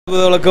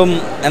Athbhuthavilakkum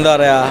എന്താ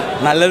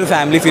പറയുക നല്ലൊരു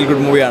ഫാമിലി ഫീൽ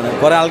ഗുഡ് മൂവിയാണ്.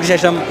 കുറേ ആൾക്ക്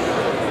ശേഷം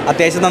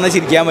അത്യാവശ്യം നന്നായി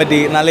ചിരിക്കാൻ പറ്റി,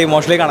 നല്ല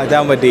ഇമോഷണലി കണക്ട്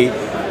ആകാൻ പറ്റി.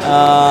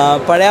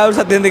 പഴയ ആ ഒരു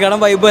സത്യന്തിക്കണം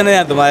വൈബ് തന്നെ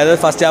ഞാൻ അതായത്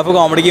ഫസ്റ്റ് ഹാഫ്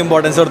കോമഡിക്ക്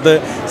ഇമ്പോർട്ടൻസ് കൊടുത്ത്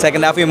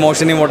സെക്കൻഡ് ഹാഫ്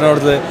ഇമോഷന് ഇമ്പോർട്ടൻസ്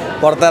കൊടുത്ത്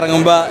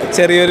പുറത്തിറങ്ങുമ്പോൾ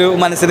ചെറിയൊരു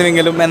മനസ്സിന്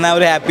വിങ്ങലും എന്നാൽ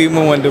ഒരു ഹാപ്പി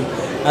മൂമെൻറ്റും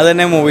അത്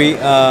തന്നെ മൂവി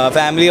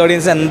ഫാമിലി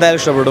ഓഡിയൻസ്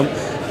എന്തായാലും ഇഷ്ടപ്പെടും.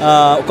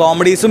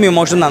 കോമഡീസും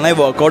ഇമോഷനും നന്നായി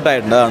വർക്കൗട്ട്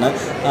ആയിട്ടുണ്ട്.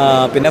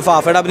 പിന്നെ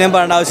ഫാഫയുടെ അഭിനയം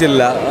പറയേണ്ട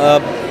ആവശ്യമില്ല,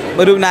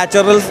 ഒരു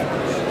നാച്ചുറൽ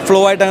ഫ്ലോ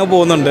ആയിട്ട് അങ്ങ്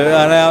പോകുന്നുണ്ട്.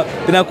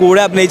 പിന്നെ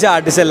കൂടെ അഭിനയിച്ച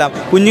ആർട്ടിസ്റ്റ് എല്ലാം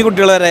കുഞ്ഞു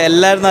കുട്ടികൾ വരെ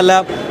എല്ലാവരും നല്ല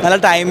നല്ല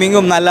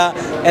ടൈമിങ്ങും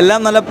എല്ലാം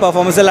നല്ല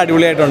പെർഫോമൻസ് എല്ലാം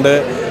അടിപൊളിയായിട്ടുണ്ട്.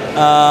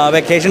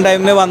 വെക്കേഷൻ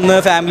ടൈമിന് വന്ന്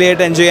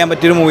ഫാമിലിയായിട്ട് എൻജോയ് ചെയ്യാൻ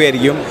പറ്റിയൊരു മൂവി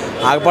ആയിരിക്കും.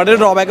 ആകെപ്പാട്ടൊരു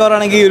ഡ്രോബാക്ക്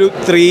പറയുകയാണെങ്കിൽ ഒരു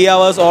 3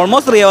 hours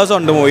ഓൾമോസ്റ്റ് 3 hours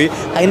ഉണ്ട് മൂവി.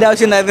 അതിൻ്റെ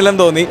ആവശ്യം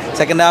ഉണ്ടായിരുന്നില്ലെന്ന് തോന്നി.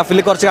 സെക്കൻഡ്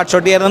ഹാഫിൽ കുറച്ച് കട്ട്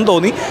ഷോട്ട് ചെയ്യാമെന്ന്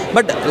തോന്നി,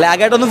 ബട്ട്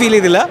ലാഗായിട്ടൊന്നും ഫീൽ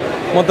ചെയ്തില്ല.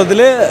 മൊത്തത്തിൽ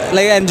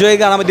ലൈക്ക് എൻജോയ്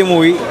കാണാൻ പറ്റിയ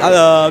മൂവി.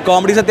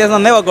 കോമഡീസ് അത്യാവശ്യം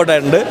നന്നായി വർക്കൗട്ട്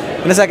ആയിട്ടുണ്ട്.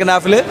 പിന്നെ സെക്കൻഡ്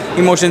ഹാഫിൽ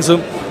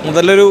ഇമോഷൻസും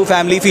മൊത്തത്തിലൊരു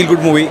ഫാമിലി ഫീൽ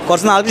ഗുഡ് മൂവി.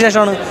 കുറച്ച് നാൾക്ക്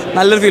ശേഷമാണ്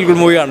നല്ലൊരു ഫീൽ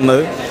ഗുഡ് മൂവി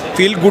കാണുന്നത്.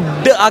 ഫീൽ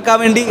ഗുഡ് ആക്കാൻ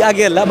വേണ്ടി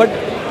ആക്കിയല്ല, ബട്ട്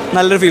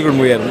നല്ലൊരു ഫീൽ ഗുഡ്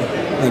മൂവി ആയിരുന്നു.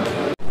 Thank you.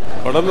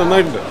 പടം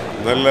നന്നായിട്ടുണ്ട്,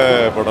 നല്ല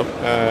പടം.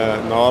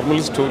 നോർമൽ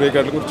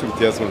സ്റ്റോറിയെക്കാട്ടിലും കുറച്ച്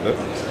വ്യത്യാസമുണ്ട്.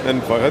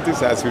 And Fahad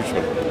is as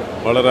usual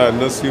വളരെ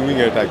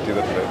അൺഅസ്യൂമിങ് ആയിട്ട് ആക്ട്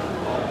ചെയ്തിട്ടുണ്ട്.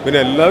 പിന്നെ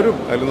എല്ലാവരും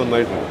അതിൽ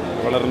നന്നായിട്ടുണ്ട്,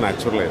 വളരെ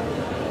നാച്ചുറലായിരുന്നു.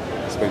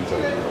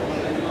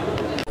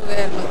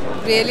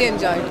 Really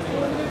enjoyed.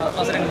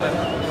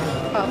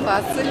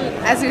 Fazil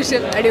as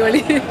usual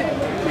അടിപൊളി,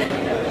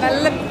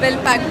 നല്ല വെൽ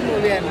പാക്ഡ്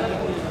മൂവിയായിരുന്നു.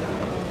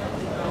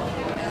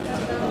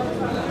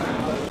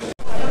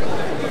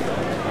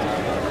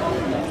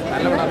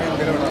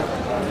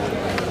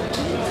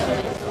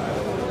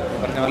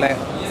 പറഞ്ഞ പോലെ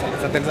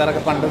സത്യൻ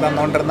സാറൊക്കെ പണ്ട്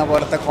തന്നുകൊണ്ടിരുന്ന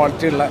പോലത്തെ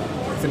ക്വാളിറ്റി ഉള്ള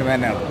സിനിമ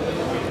തന്നെയാണ്.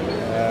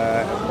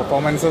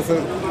 പെർഫോമൻസസ്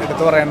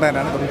എടുത്തു പറയേണ്ടത്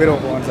തന്നെയാണ്, ഗംഭീര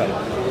പെർഫോമൻസാണ്.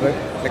 അത്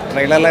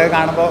ട്രെയിലറിലൊക്കെ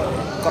കാണുമ്പോൾ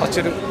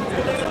കുറച്ചൊരു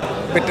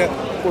ബിറ്റ്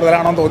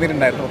കൂടുതലാണോ എന്ന്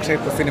തോന്നിയിട്ടുണ്ടായിരുന്നു, പക്ഷേ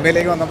ഇപ്പോൾ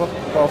സിനിമയിലേക്ക് വന്നപ്പോൾ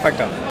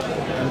പെർഫെക്റ്റാണ്,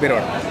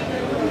 ഗംഭീരമാണ്.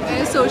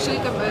 സോഷ്യൽ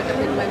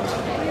കമ്മിറ്റ്മെൻറ്റ്,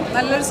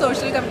 നല്ലൊരു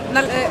സോഷ്യൽ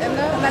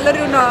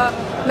നല്ലൊരു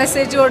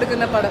മെസ്സേജ്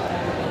കൊടുക്കുന്ന പടം.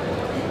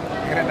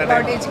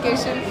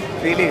 എഡ്യൂക്കേഷൻ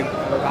ഫീൽ ചെയ്യും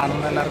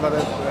കാണുന്ന എല്ലാവർക്കും.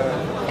 അത്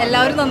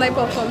എല്ലാവരും നന്നായി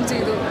പെർഫോം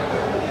ചെയ്തു.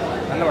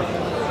 നല്ല പടം,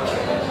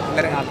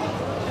 എല്ലാവരും കാണും.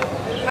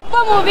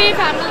 ഇപ്പോൾ മൂവി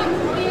ഫാമിലി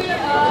മൂവി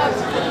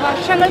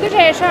വർഷങ്ങൾക്ക്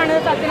ശേഷമാണ്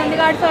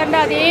സത്യനന്ദിക്കാട് സാറിൻ്റെ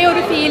അതേ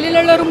ഒരു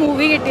ഫീലിലുള്ള ഒരു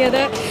മൂവി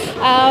കിട്ടിയത്.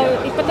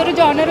 ഇപ്പോഴത്തെ ഒരു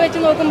ജോണർ വെച്ച്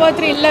നോക്കുമ്പോൾ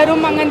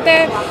ത്രില്ലറും അങ്ങനത്തെ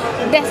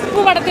ഡെസ്പ്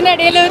പടത്തിൻ്റെ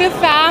ഇടയിൽ ഒരു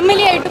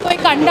ഫാമിലി ആയിട്ട് പോയി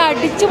കണ്ട്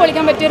അടിച്ചു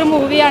പൊളിക്കാൻ പറ്റിയൊരു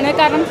മൂവിയാണ്.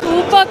 കാരണം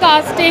super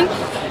casting,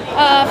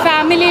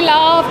 family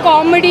love,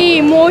 comedy,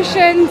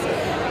 emotions.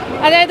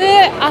 അതായത്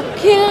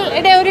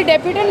അഖിലിൻ്റെ ഒരു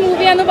ഡെബ്യൂട്ടൻ്റ്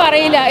മൂവിയാണെന്ന്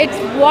പറയില്ല.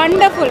 It's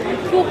wonderful,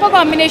 super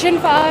combination.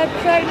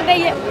 ഫഹദിൻ്റെ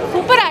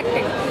super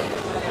acting,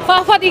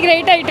 Fahad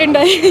great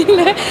ആയിട്ടുണ്ട്.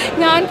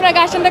 ഞാൻ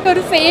പ്രകാശൻ്റെ ഒക്കെ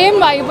ഒരു സെയിം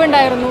വൈബ്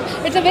ഉണ്ടായിരുന്നു.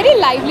 It's A very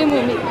lively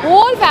movie.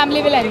 Whole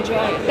family will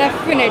enjoy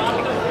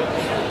definitely.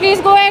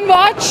 Please go and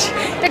watch.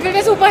 It will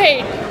be super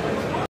hit.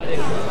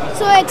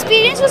 So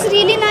experience was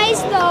really nice.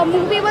 The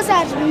movie was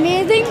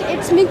amazing.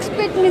 It's mixed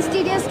with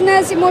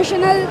mysteriousness,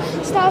 emotional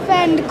stuff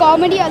and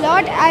comedy a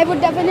lot. I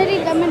would definitely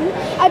recommend.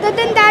 Other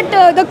than that,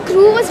 the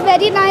crew was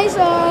very nice.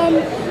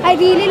 I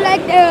really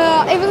liked.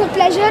 It was a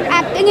pleasure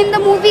acting in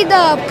the movie.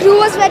 The crew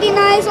was very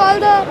nice. All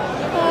the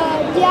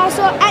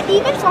so and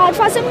even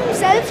Fazil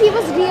himself, he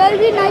was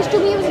really nice to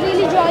me. He was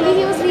really jolly.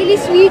 He was really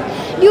sweet.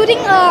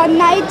 During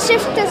night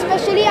shift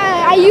especially,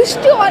 I used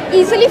to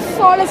easily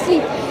fall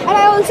asleep. And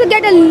I also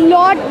get a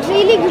lot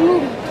really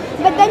gloomy.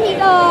 But then he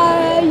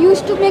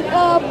used to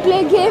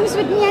play games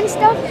with me and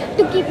stuff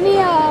to keep me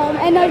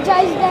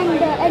energized and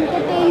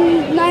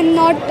entertained and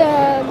not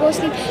go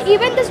sleep.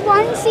 Even this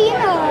one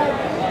scene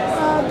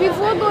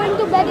before going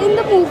to bed in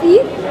the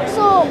movie,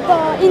 so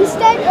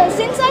instead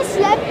since I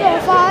slept,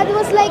 Fahad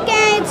was like,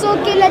 it's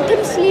okay, let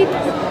him sleep.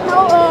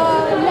 Now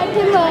let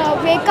him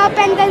wake up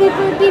and then it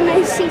will be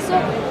messy. So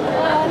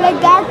like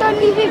that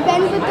only we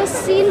went with the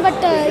scene, but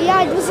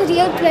yeah, it was a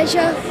real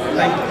pleasure.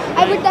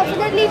 I would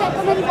definitely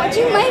recommend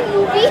watching my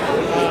movie.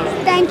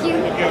 Thank you.